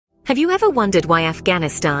Have you ever wondered why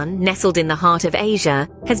Afghanistan, nestled in the heart of Asia,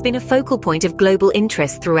 has been a focal point of global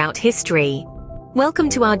interest throughout history? Welcome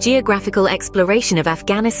to our geographical exploration of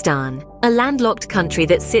Afghanistan, a landlocked country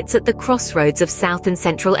that sits at the crossroads of South and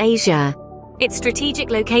Central Asia. Its strategic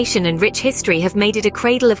location and rich history have made it a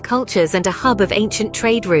cradle of cultures and a hub of ancient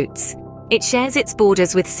trade routes. It shares its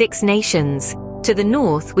borders with 6 nations. To the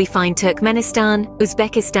north, we find Turkmenistan,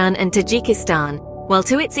 Uzbekistan, and Tajikistan, while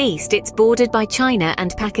to its east it's bordered by China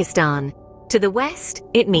and Pakistan. To the west,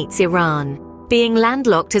 it meets Iran. Being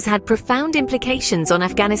landlocked has had profound implications on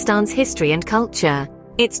Afghanistan's history and culture.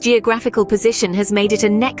 Its geographical position has made it a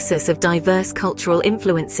nexus of diverse cultural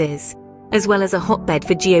influences, as well as a hotbed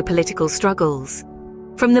for geopolitical struggles.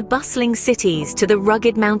 From the bustling cities to the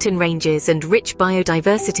rugged mountain ranges and rich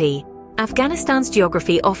biodiversity, Afghanistan's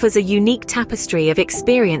geography offers a unique tapestry of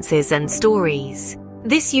experiences and stories.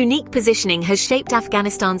 This unique positioning has shaped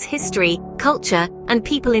Afghanistan's history, culture, and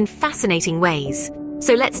people in fascinating ways.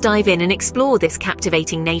 So let's dive in and explore this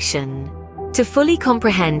captivating nation. To fully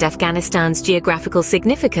comprehend Afghanistan's geographical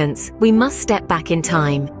significance, we must step back in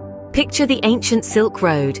time. Picture the ancient Silk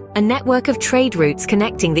Road, a network of trade routes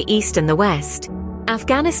connecting the East and the West.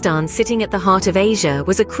 Afghanistan, sitting at the heart of Asia,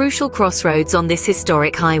 was a crucial crossroads on this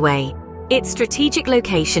historic highway. Its strategic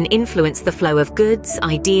location influenced the flow of goods,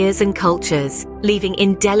 ideas, and cultures, leaving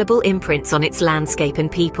indelible imprints on its landscape and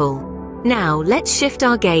people. Now, let's shift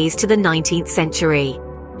our gaze to the 19th century.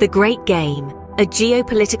 The Great Game, a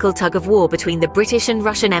geopolitical tug-of-war between the British and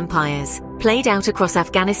Russian empires, played out across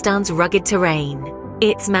Afghanistan's rugged terrain.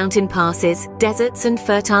 Its mountain passes, deserts, and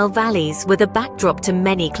fertile valleys were the backdrop to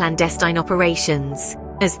many clandestine operations,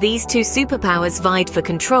 as these two superpowers vied for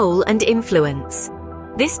control and influence.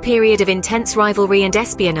 This period of intense rivalry and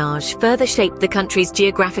espionage further shaped the country's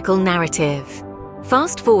geographical narrative.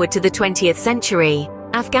 Fast forward to the 20th century,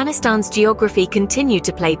 Afghanistan's geography continued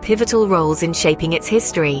to play pivotal roles in shaping its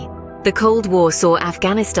history. The Cold War saw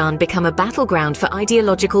Afghanistan become a battleground for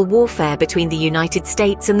ideological warfare between the United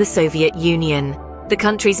States and the Soviet Union. The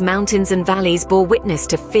country's mountains and valleys bore witness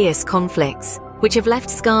to fierce conflicts, which have left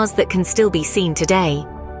scars that can still be seen today.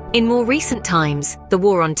 In more recent times, the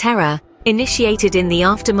War on Terror, initiated in the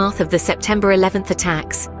aftermath of the September 11th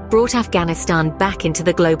attacks, brought Afghanistan back into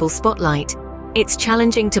the global spotlight. Its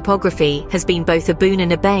challenging topography has been both a boon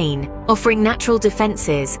and a bane, offering natural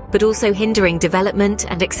defenses but also hindering development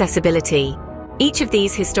and accessibility. Each of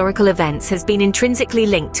these historical events has been intrinsically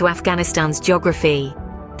linked to Afghanistan's geography.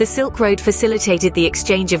 The Silk Road facilitated the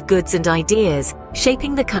exchange of goods and ideas,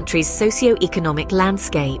 shaping the country's socio-economic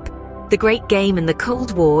landscape. The Great Game and the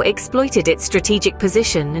Cold War exploited its strategic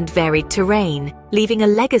position and varied terrain, leaving a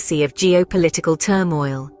legacy of geopolitical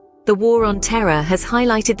turmoil. The War on Terror has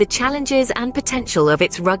highlighted the challenges and potential of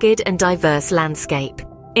its rugged and diverse landscape.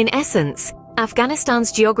 In essence,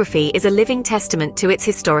 Afghanistan's geography is a living testament to its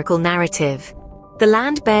historical narrative. The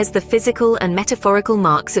land bears the physical and metaphorical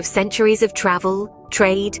marks of centuries of travel,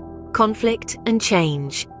 trade, conflict, and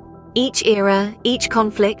change. Each era, each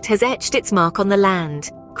conflict has etched its mark on the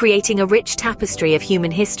land, creating a rich tapestry of human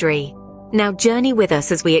history. Now journey with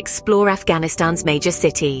us as we explore Afghanistan's major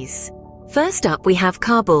cities. First up, we have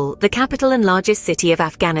Kabul, the capital and largest city of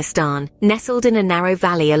Afghanistan, nestled in a narrow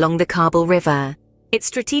valley along the Kabul River. Its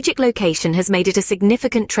strategic location has made it a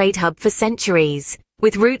significant trade hub for centuries,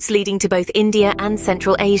 with routes leading to both India and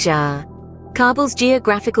Central Asia. Kabul's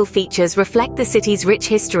geographical features reflect the city's rich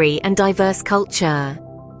history and diverse culture.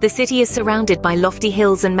 The city is surrounded by lofty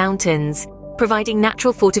hills and mountains, providing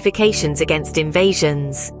natural fortifications against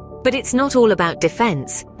invasions. But it's not all about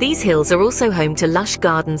defense. These hills are also home to lush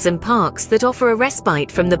gardens and parks that offer a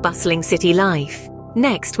respite from the bustling city life.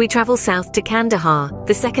 Next, we travel south to Kandahar,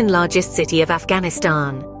 the second largest city of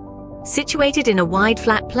Afghanistan. Situated in a wide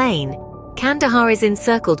flat plain, Kandahar is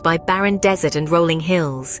encircled by barren desert and rolling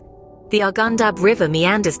hills. The Arghandab River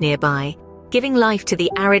meanders nearby, giving life to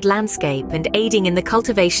the arid landscape and aiding in the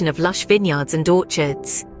cultivation of lush vineyards and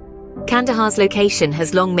orchards. Kandahar's location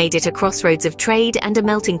has long made it a crossroads of trade and a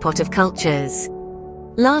melting pot of cultures.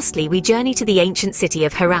 Lastly, we journey to the ancient city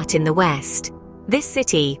of Herat in the west. This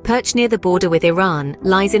city, perched near the border with Iran,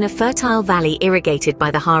 lies in a fertile valley irrigated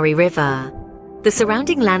by the Hari River. The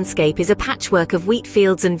surrounding landscape is a patchwork of wheat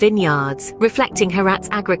fields and vineyards, reflecting Herat's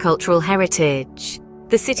agricultural heritage.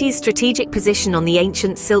 The city's strategic position on the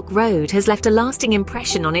ancient Silk Road has left a lasting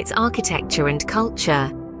impression on its architecture and culture,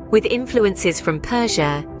 with influences from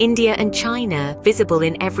Persia, India, and China visible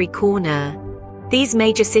in every corner. These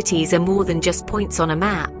major cities are more than just points on a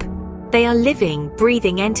map. They are living,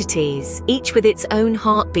 breathing entities, each with its own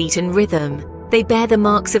heartbeat and rhythm. They bear the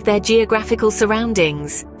marks of their geographical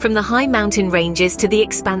surroundings, from the high mountain ranges to the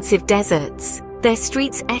expansive deserts. Their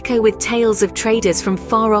streets echo with tales of traders from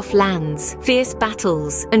far-off lands, fierce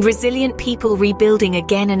battles, and resilient people rebuilding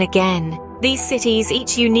again and again. These cities,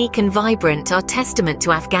 each unique and vibrant, are testament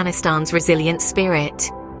to Afghanistan's resilient spirit.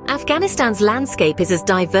 Afghanistan's landscape is as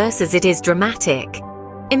diverse as it is dramatic.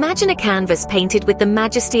 Imagine a canvas painted with the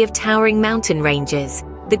majesty of towering mountain ranges,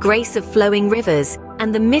 the grace of flowing rivers,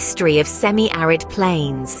 and the mystery of semi-arid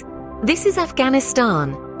plains. This is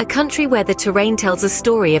Afghanistan, a country where the terrain tells a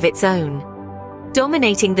story of its own.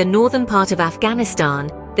 Dominating the northern part of Afghanistan,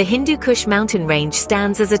 the Hindu Kush mountain range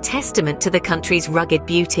stands as a testament to the country's rugged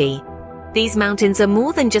beauty. These mountains are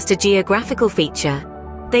more than just a geographical feature.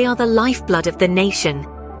 They are the lifeblood of the nation.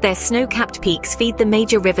 Their snow-capped peaks feed the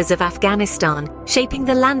major rivers of Afghanistan, shaping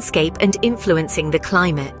the landscape and influencing the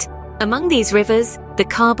climate. Among these rivers, the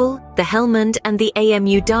Kabul, the Helmand, and the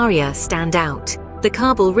Amu Darya stand out. The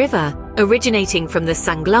Kabul River, originating from the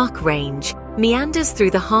Sanglaak Range, meanders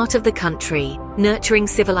through the heart of the country, nurturing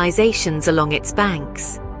civilizations along its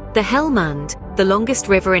banks. The Helmand, the longest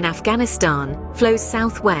river in Afghanistan, flows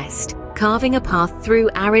southwest, carving a path through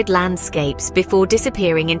arid landscapes before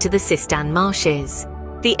disappearing into the Sistan marshes.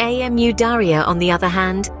 The Amu Darya, on the other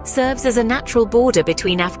hand, serves as a natural border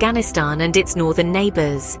between Afghanistan and its northern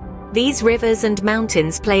neighbors. These rivers and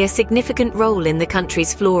mountains play a significant role in the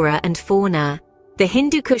country's flora and fauna. The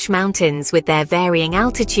Hindu Kush Mountains, with their varying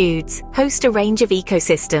altitudes, host a range of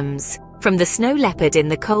ecosystems. From the snow leopard in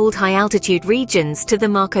the cold high-altitude regions to the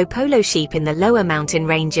Marco Polo sheep in the lower mountain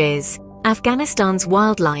ranges, Afghanistan's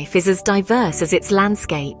wildlife is as diverse as its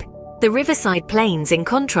landscape. The riverside plains, in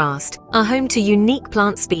contrast, are home to unique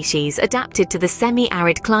plant species adapted to the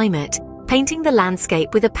semi-arid climate, painting the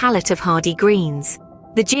landscape with a palette of hardy greens.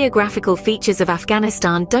 The geographical features of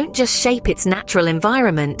Afghanistan don't just shape its natural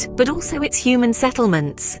environment, but also its human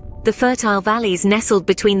settlements. The fertile valleys nestled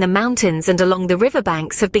between the mountains and along the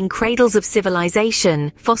riverbanks have been cradles of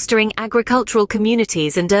civilization, fostering agricultural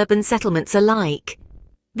communities and urban settlements alike.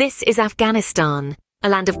 This is Afghanistan, a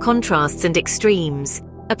land of contrasts and extremes,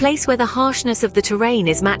 a place where the harshness of the terrain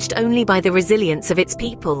is matched only by the resilience of its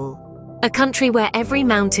people. A country where every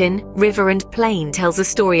mountain, river and plain tells a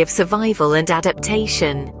story of survival and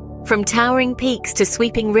adaptation. From towering peaks to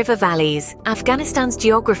sweeping river valleys, Afghanistan's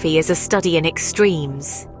geography is a study in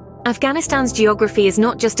extremes. Afghanistan's geography is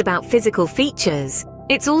not just about physical features,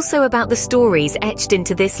 it's also about the stories etched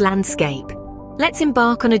into this landscape. Let's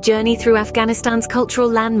embark on a journey through Afghanistan's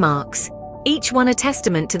cultural landmarks, each one a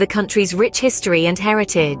testament to the country's rich history and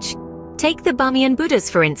heritage. Take the Bamiyan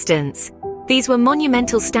Buddhas, for instance. These were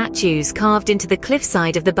monumental statues carved into the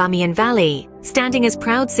cliffside of the Bamiyan Valley, standing as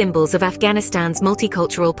proud symbols of Afghanistan's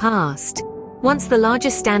multicultural past. Once the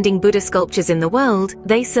largest standing Buddha sculptures in the world,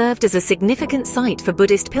 they served as a significant site for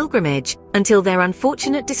Buddhist pilgrimage until their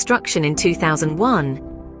unfortunate destruction in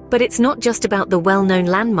 2001. But it's not just about the well-known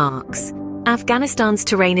landmarks. Afghanistan's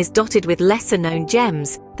terrain is dotted with lesser-known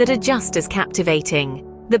gems that are just as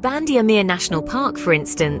captivating. The Bandi Amir National Park, for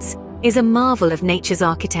instance, is a marvel of nature's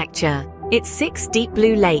architecture. Its 6 deep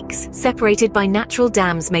blue lakes, separated by natural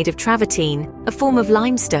dams made of travertine, a form of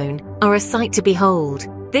limestone, are a sight to behold.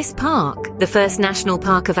 This park, the first national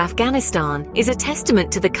park of Afghanistan, is a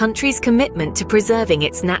testament to the country's commitment to preserving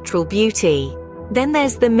its natural beauty. Then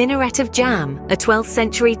there's the Minaret of Jam, a 12th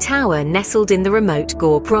century tower nestled in the remote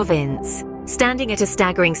Ghor province. Standing at a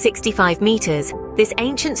staggering 65 meters, this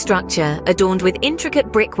ancient structure, adorned with intricate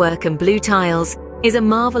brickwork and blue tiles, is a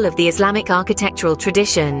marvel of the Islamic architectural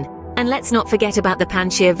tradition. And let's not forget about the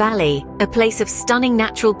Panjshir Valley, a place of stunning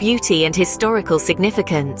natural beauty and historical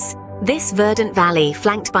significance. This verdant valley,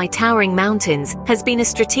 flanked by towering mountains, has been a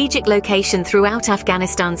strategic location throughout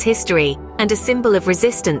Afghanistan's history and a symbol of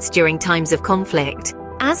resistance during times of conflict.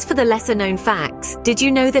 As for the lesser-known facts, did you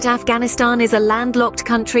know that Afghanistan is a landlocked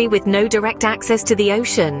country with no direct access to the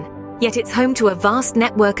ocean? Yet it's home to a vast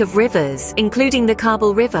network of rivers, including the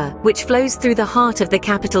Kabul River, which flows through the heart of the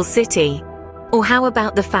capital city. Or how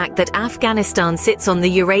about the fact that Afghanistan sits on the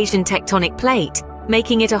Eurasian tectonic plate,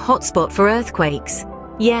 making it a hotspot for earthquakes?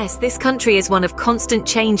 Yes, this country is one of constant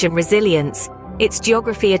change and resilience, its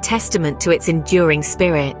geography a testament to its enduring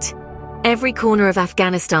spirit. Every corner of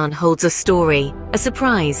Afghanistan holds a story, a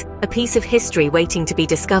surprise, a piece of history waiting to be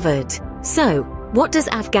discovered. So, what does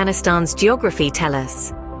Afghanistan's geography tell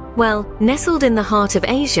us? Well, nestled in the heart of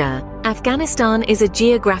Asia, Afghanistan is a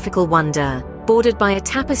geographical wonder, bordered by a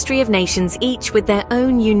tapestry of nations, each with their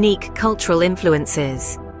own unique cultural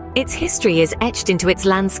influences. Its history is etched into its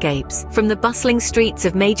landscapes, from the bustling streets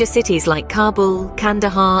of major cities like Kabul,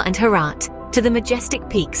 Kandahar, and Herat, to the majestic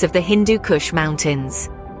peaks of the Hindu Kush Mountains.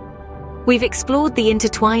 We've explored the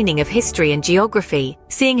intertwining of history and geography,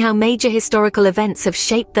 seeing how major historical events have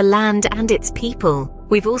shaped the land and its people.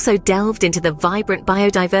 We've also delved into the vibrant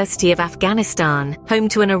biodiversity of Afghanistan, home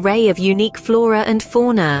to an array of unique flora and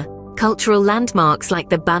fauna. Cultural landmarks like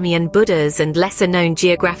the Bamiyan Buddhas and lesser-known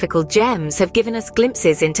geographical gems have given us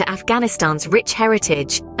glimpses into Afghanistan's rich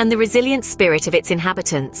heritage and the resilient spirit of its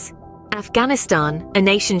inhabitants. Afghanistan, a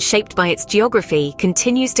nation shaped by its geography,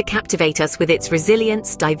 continues to captivate us with its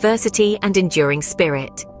resilience, diversity, and enduring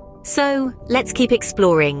spirit. So, let's keep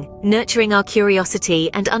exploring, nurturing our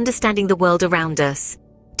curiosity, and understanding the world around us.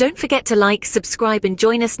 Don't forget to like, subscribe, and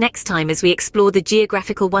join us next time as we explore the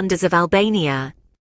geographical wonders of Albania.